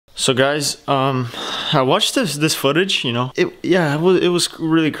So guys, I watched this footage, you know. It was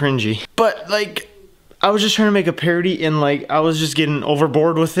really cringy. But like, I was just trying to make a parody and like, I was just getting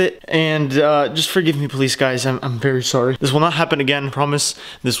overboard with it. And just forgive me please guys, I'm very sorry. This will not happen again, I promise.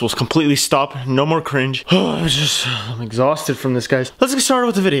 This will completely stop, no more cringe. I'm exhausted from this, guys. Let's get started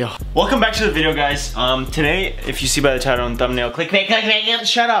with the video. Welcome back to the video, guys. Today, if you see by the title and thumbnail, click,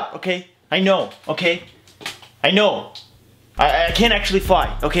 shut up, okay? I know, okay? I know. I can't actually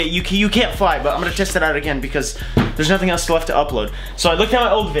fly, okay? You can't fly, but I'm gonna test it out again because there's nothing else left to upload. So I looked at my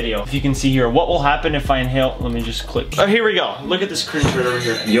old video. If you can see here, what will happen if I inhale? Let me just click. Oh, here we go. Look at this cringe right over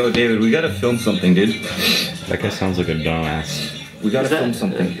here. Yo, David, we gotta film something, dude. That guy sounds like a dumbass. We gotta film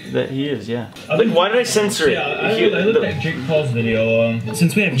something. That he is, yeah. Like, why did I censor it? Yeah, I looked at Jake Paul's video.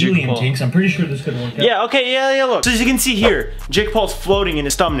 Since we have helium tanks, I'm pretty sure this could work out. Yeah, okay, yeah, look. So as you can see here, Jake Paul's floating in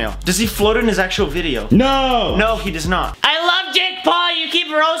his thumbnail. Does he float in his actual video? No! No, he does not. I love Jake Paul, you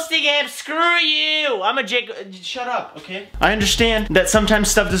keep roasting him, screw you! I'm a Jake, shut up, okay? I understand that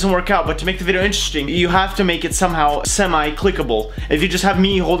sometimes stuff doesn't work out, but to make the video interesting, you have to make it somehow semi-clickable. If you just have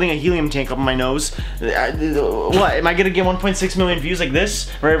me holding a helium tank up my nose, what, am I gonna get 1.6 million views like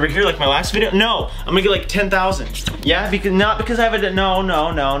this? Right over here, like my last video? No, I'm gonna get like 10,000. Yeah, not because I have a,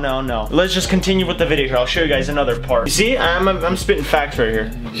 no. Let's just continue with the video here. I'll show you guys another part. You see, I'm spitting facts right here.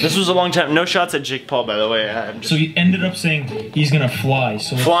 This was a long time, no shots at Jake Paul, by the way. So he ended up saying he's gonna fly.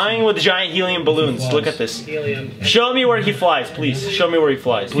 So flying with giant helium balloons. Look at this. Helium. Show me where he flies, please. Show me where he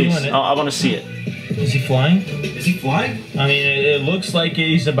flies, please. I want to see it. Is he flying? Is he flying? I mean, it looks like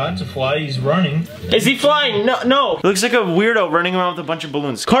he's about to fly. He's running. Is he flying? No. He looks like a weirdo running around with a bunch of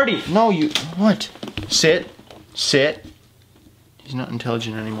balloons. Cardi, no, you, what? Sit. He's not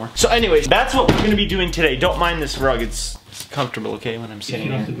intelligent anymore. So anyways, that's what we're gonna be doing today. Don't mind this rug. It's comfortable, okay, when I'm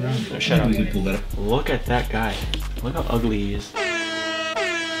sitting here. No, shut up. Look at that guy. Look how ugly he is.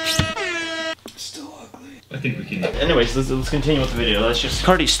 Still ugly. I think we can. Anyways, let's continue with the video. Let's just,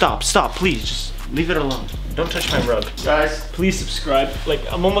 Cardi, stop, please. Just leave it alone. Don't touch my rug. Guys, please subscribe. Like,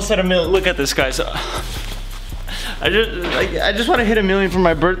 I'm almost at 1 million. Look at this, guys. I just want to hit 1 million for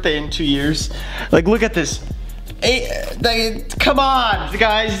my birthday in 2 years. Like, look at this. Come on,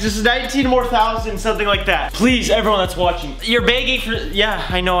 guys, just 19 more thousand, something like that. Please, everyone that's watching, you're begging for, yeah,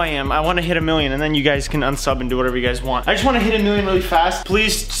 I know I am. I want to hit 1 million, and then you guys can unsub and do whatever you guys want. I just want to hit 1 million really fast,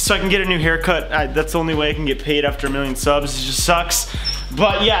 please, so I can get a new haircut. That's the only way I can get paid after 1 million subs. It just sucks.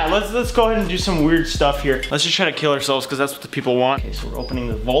 But yeah, let's go ahead and do some weird stuff here. Let's just try to kill ourselves because that's what the people want. Okay, so we're opening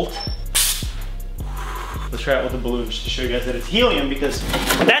the vault. Let's try it with the balloons just to show you guys that it's helium because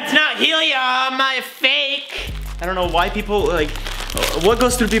that's not helium, I'm fake. I don't know why people, like, what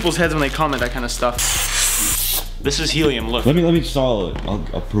goes through people's heads when they comment that kind of stuff. This is helium, look. Let me solve it. I'll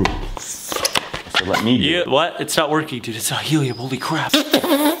approve. So let me do it. What? It's not working, dude. It's not helium, holy crap. Your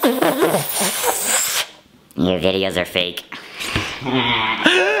videos are fake.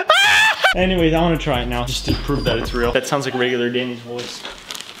 Anyways, I want to try it now just to prove that it's real. That sounds like regular Danny's voice.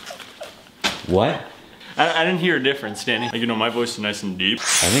 What? I didn't hear a difference, Danny. Like, you know, my voice is nice and deep.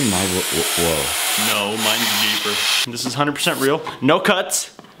 I think my whoa. No, mine's deeper. This is 100% real. No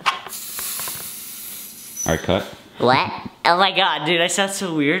cuts. Alright, cut. What? Oh my god, dude, I sound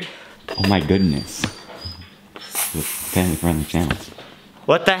so weird. Oh my goodness. Family friendly channel.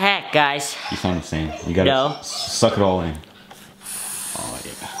 What the heck, guys? You sound the same. You gotta suck it all in. Oh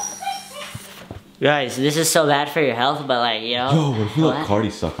yeah. Guys, this is so bad for your health, but like, you know. Yo, what if we let Cardi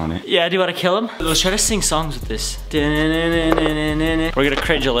suck on it? Yeah, do you want to kill him? Let's try to sing songs with this. We're gonna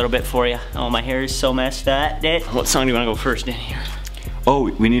cringe a little bit for you. Oh, my hair is so messed up. What song do you want to go first, Danny? Oh,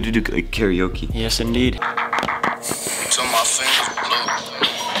 we need to do like karaoke. Yes, indeed.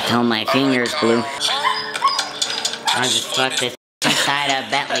 Till my fingers blue. I just fucked this inside a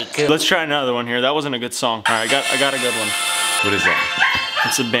Bentley coupe. Let's try another one here. That wasn't a good song. All right, I got a good one. What is that?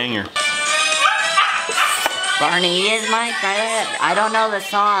 It's a banger. Barney is my friend. I don't know the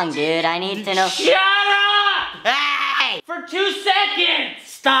song, dude. I need to know. Shut up! Hey! For 2 seconds!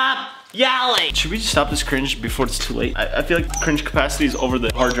 Stop yelling! Should we just stop this cringe before it's too late? I feel like the cringe capacity is over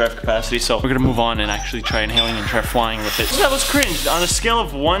the hard drive capacity, so we're gonna move on and actually try inhaling and try flying with it. So that was cringe. On a scale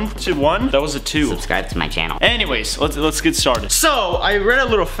of 1 to 1, that was a 2. Subscribe to my channel. Anyways, let's get started. So, I read a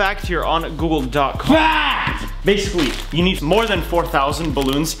little fact here on google.com. Fact! Basically, you need more than 4,000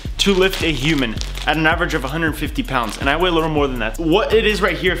 balloons to lift a human at an average of 150 pounds. And I weigh a little more than that. What it is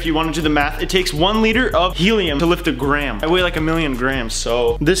right here, if you want to do the math, it takes 1 liter of helium to lift a gram. I weigh like 1 million grams,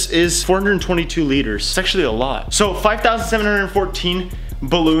 so this is 422 liters. It's actually a lot. So 5,714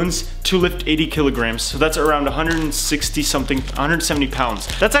 balloons to lift 80 kilograms. So that's around 160 something, 170 pounds.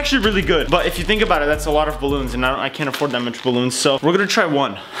 That's actually really good. But if you think about it, that's a lot of balloons, and I can't afford that much balloons. So we're gonna try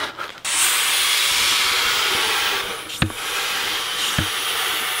one.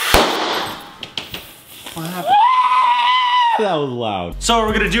 What happened? That was loud. So what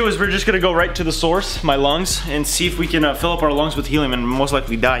we're gonna do is we're just gonna go right to the source, my lungs, and see if we can fill up our lungs with helium and most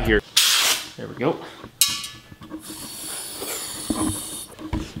likely die here. There we go.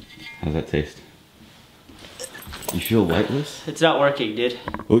 How's that taste? You feel lightless? It's not working, dude.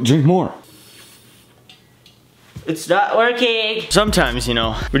 Oh, drink more. It's not working. Sometimes, you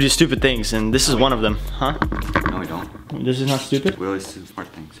know, we do stupid things, and this is one of them, huh? No, we don't. This is not stupid? We always do smart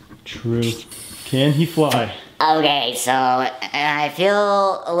things. True. Can he fly? Okay, so I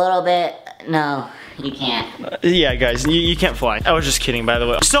feel a little bit, no, you can't. Yeah, guys, you can't fly. I was just kidding, by the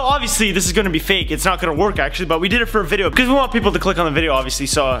way. So obviously, this is gonna be fake. It's not gonna work, actually, but we did it for a video because we want people to click on the video, obviously,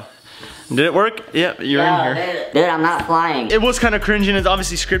 so. Did it work? Yeah, you're in here. Dude, I'm not flying. It was kind of cringy and it's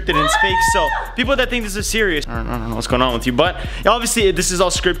obviously scripted and it's fake, so people that think this is serious, I don't know what's going on with you, but obviously this is all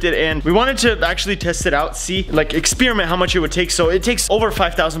scripted and we wanted to actually test it out, see, like experiment how much it would take. So it takes over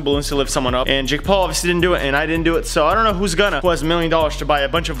 5,000 balloons to lift someone up, and Jake Paul obviously didn't do it and I didn't do it, so I don't know who has $1 million to buy a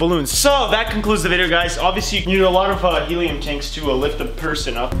bunch of balloons. So that concludes the video, guys. Obviously you need a lot of helium tanks to lift a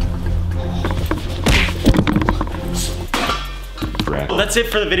person up. Well, that's it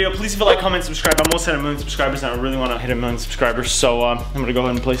for the video. Please leave a like, comment, subscribe. I'm almost at 1 million subscribers and I really want to hit 1 million subscribers. So I'm gonna go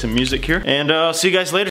ahead and play some music here and see you guys later.